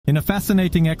In a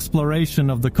fascinating exploration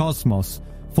of the cosmos,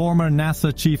 former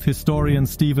NASA chief historian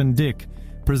Stephen Dick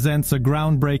presents a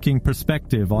groundbreaking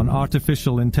perspective on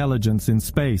artificial intelligence in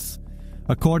space.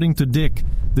 According to Dick,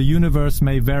 the universe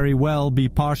may very well be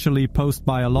partially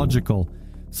post-biological,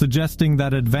 suggesting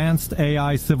that advanced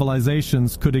AI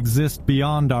civilizations could exist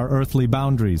beyond our earthly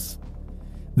boundaries.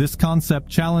 This concept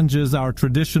challenges our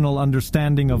traditional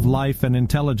understanding of life and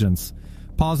intelligence,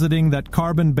 positing that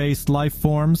carbon-based life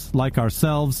forms, like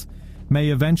ourselves, may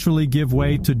eventually give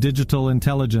way to digital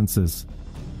intelligences.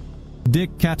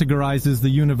 Dick categorizes the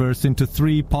universe into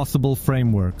three possible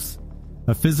frameworks: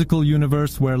 a physical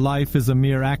universe where life is a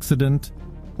mere accident,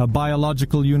 a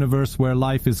biological universe where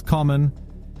life is common,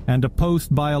 and a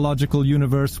post-biological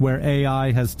universe where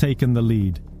AI has taken the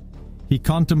lead. He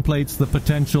contemplates the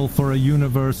potential for a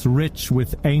universe rich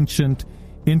with ancient,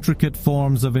 intricate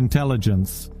forms of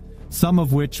intelligence, some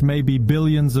of which may be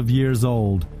billions of years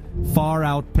old, far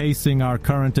outpacing our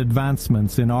current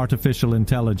advancements in artificial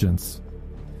intelligence.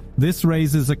 This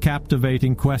raises a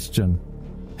captivating question.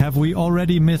 Have we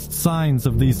already missed signs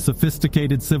of these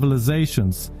sophisticated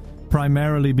civilizations,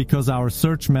 primarily because our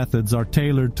search methods are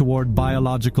tailored toward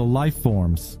biological life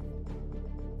forms?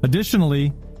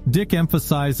 Additionally, Dick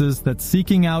emphasizes that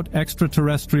seeking out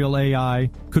extraterrestrial AI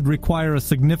could require a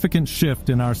significant shift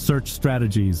in our search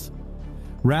strategies.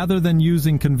 Rather than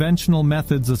using conventional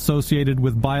methods associated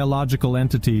with biological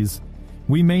entities,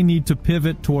 we may need to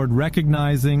pivot toward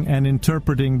recognizing and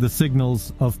interpreting the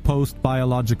signals of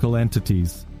post-biological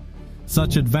entities.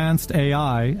 Such advanced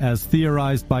AI, as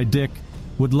theorized by Dick,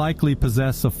 would likely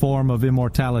possess a form of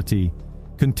immortality,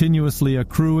 continuously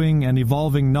accruing and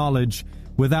evolving knowledge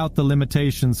without the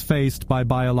limitations faced by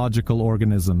biological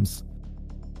organisms.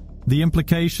 The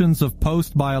implications of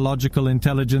post-biological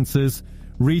intelligences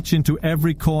reach into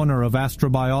every corner of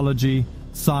astrobiology,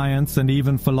 science, and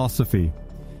even philosophy.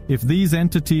 If these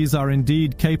entities are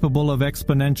indeed capable of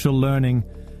exponential learning,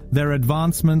 their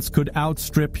advancements could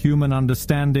outstrip human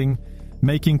understanding,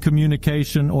 making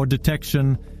communication or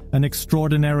detection an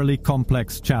extraordinarily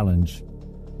complex challenge.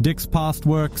 Dick's past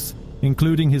works,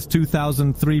 including his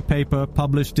 2003 paper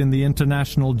published in the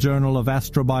International Journal of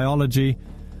Astrobiology,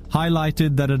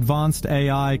 highlighted that advanced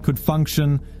AI could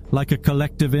function like a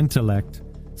collective intellect,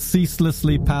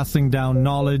 ceaselessly passing down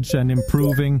knowledge and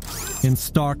improving, in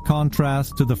stark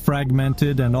contrast to the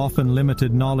fragmented and often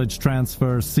limited knowledge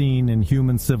transfer seen in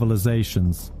human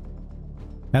civilizations.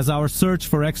 As our search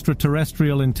for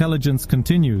extraterrestrial intelligence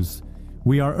continues,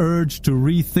 we are urged to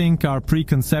rethink our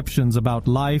preconceptions about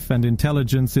life and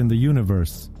intelligence in the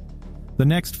universe. The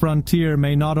next frontier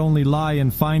may not only lie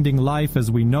in finding life as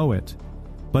we know it,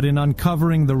 but in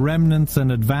uncovering the remnants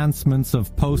and advancements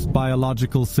of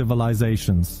post-biological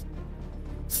civilizations.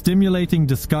 Stimulating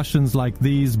discussions like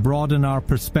these broaden our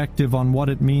perspective on what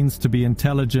it means to be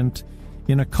intelligent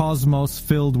in a cosmos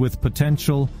filled with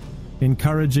potential,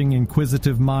 encouraging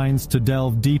inquisitive minds to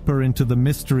delve deeper into the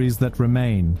mysteries that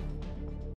remain.